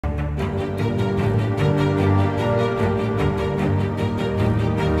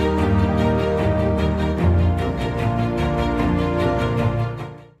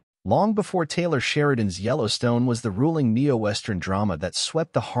Long before Taylor Sheridan's Yellowstone was the ruling neo-Western drama that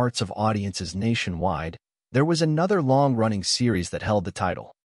swept the hearts of audiences nationwide, there was another long-running series that held the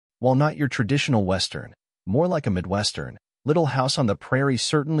title. While not your traditional Western, more like a Midwestern, Little House on the Prairie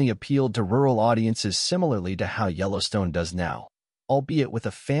certainly appealed to rural audiences similarly to how Yellowstone does now, albeit with a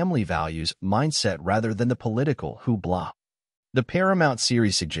family values mindset rather than the political hoopla the Paramount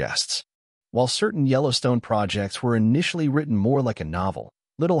series suggests. While certain Yellowstone projects were initially written more like a novel,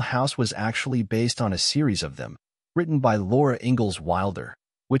 Little House was actually based on a series of them, written by Laura Ingalls Wilder,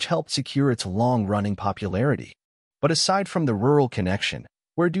 which helped secure its long-running popularity. But aside from the rural connection,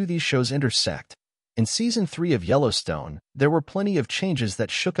 where do these shows intersect? In Season 3 of Yellowstone, there were plenty of changes that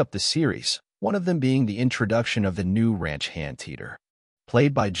shook up the series, one of them being the introduction of the new ranch hand Teeter.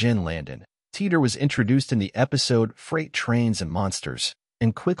 Played by Jen Landon, Teeter was introduced in the episode Freight Trains and Monsters,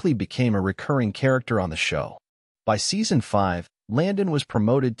 and quickly became a recurring character on the show. By Season 5, Landon was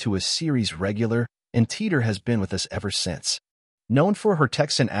promoted to a series regular, and Teeter has been with us ever since. Known for her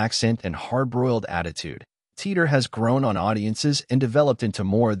Texan accent and hard-broiled attitude, Teeter has grown on audiences and developed into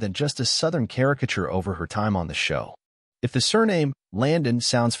more than just a Southern caricature over her time on the show. If the surname Landon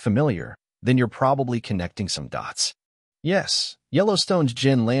sounds familiar, then you're probably connecting some dots. Yes, Yellowstone's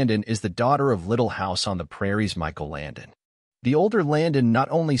Jen Landon is the daughter of Little House on the Prairie's Michael Landon. The older Landon not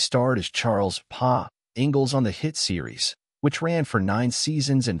only starred as Charles Pa Ingalls on the hit series, which ran for 9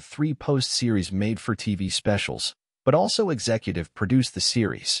 seasons and 3 post-series made-for-TV specials, but also executive produced the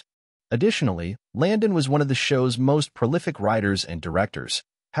series. Additionally, Landon was one of the show's most prolific writers and directors,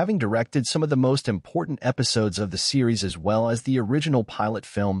 having directed some of the most important episodes of the series as well as the original pilot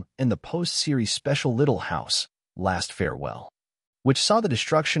film and the post-series special Little House, Last Farewell, which saw the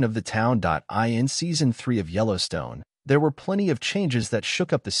destruction of the town. In Season 3 of Yellowstone, there were plenty of changes that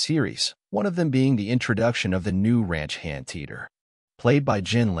shook up the series, one of them being the introduction of the new ranch hand Teeter. Played by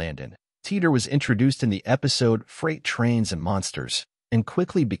Jen Landon, Teeter was introduced in the episode Freight Trains and Monsters, and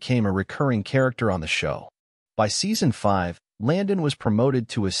quickly became a recurring character on the show. By Season 5, Landon was promoted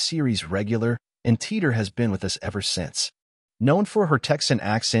to a series regular, and Teeter has been with us ever since. Known for her Texan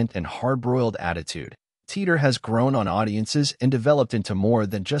accent and hard-broiled attitude, Teeter has grown on audiences and developed into more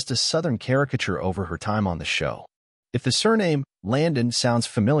than just a Southern caricature over her time on the show. If the surname Landon sounds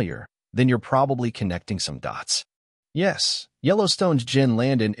familiar, then you're probably connecting some dots. Yes, Yellowstone's Jen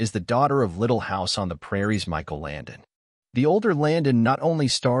Landon is the daughter of Little House on the Prairie's Michael Landon. The older Landon not only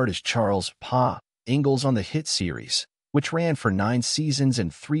starred as Charles Pa Ingalls on the hit series, which ran for 9 seasons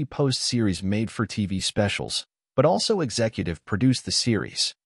and 3 post-series made-for-TV specials, but also executive produced the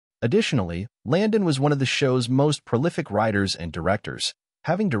series. Additionally, Landon was one of the show's most prolific writers and directors,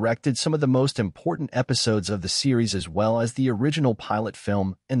 having directed some of the most important episodes of the series as well as the original pilot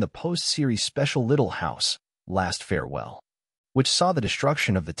film and the post-series special Little House, Last Farewell, which saw the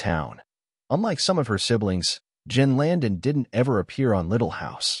destruction of the town. Unlike some of her siblings, Jen Landon didn't ever appear on Little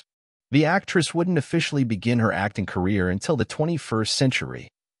House. The actress wouldn't officially begin her acting career until the 21st century,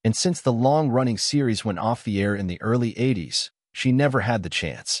 and since the long-running series went off the air in the early 80s, she never had the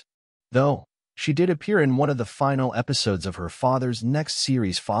chance. Though, she did appear in one of the final episodes of her father's next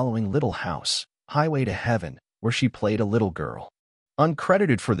series following Little House, Highway to Heaven, where she played a little girl.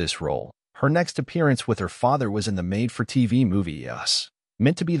 Uncredited for this role, her next appearance with her father was in the made-for-TV movie Us,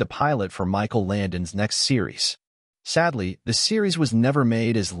 meant to be the pilot for Michael Landon's next series. Sadly, the series was never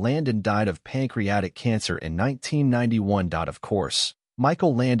made as Landon died of pancreatic cancer in 1991. Of course,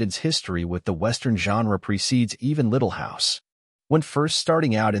 Michael Landon's history with the Western genre precedes even Little House. When first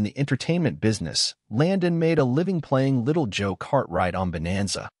starting out in the entertainment business, Landon made a living playing Little Joe Cartwright on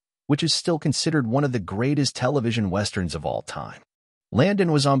Bonanza, which is still considered one of the greatest television westerns of all time.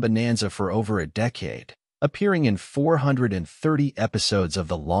 Landon was on Bonanza for over a decade, appearing in 430 episodes of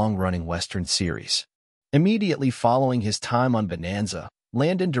the long-running Western series. Immediately following his time on Bonanza,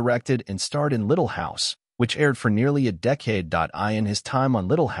 Landon directed and starred in Little House, which aired for nearly a decade. In his time on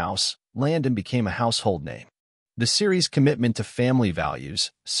Little House, Landon became a household name. The series' commitment to family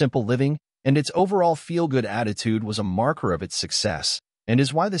values, simple living, and its overall feel-good attitude was a marker of its success, and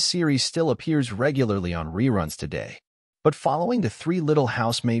is why the series still appears regularly on reruns today. But following the 3 Little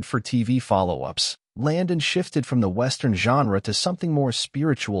House made-for-TV follow-ups, Landon shifted from the Western genre to something more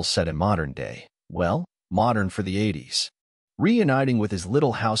spiritual set in modern day. Well, modern for the 80s. Reuniting with his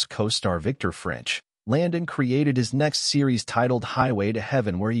Little House co-star Victor French, Landon created his next series titled Highway to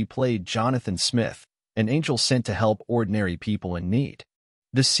Heaven, where he played Jonathan Smith, an angel sent to help ordinary people in need.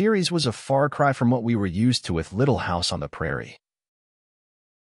 The series was a far cry from what we were used to with Little House on the Prairie.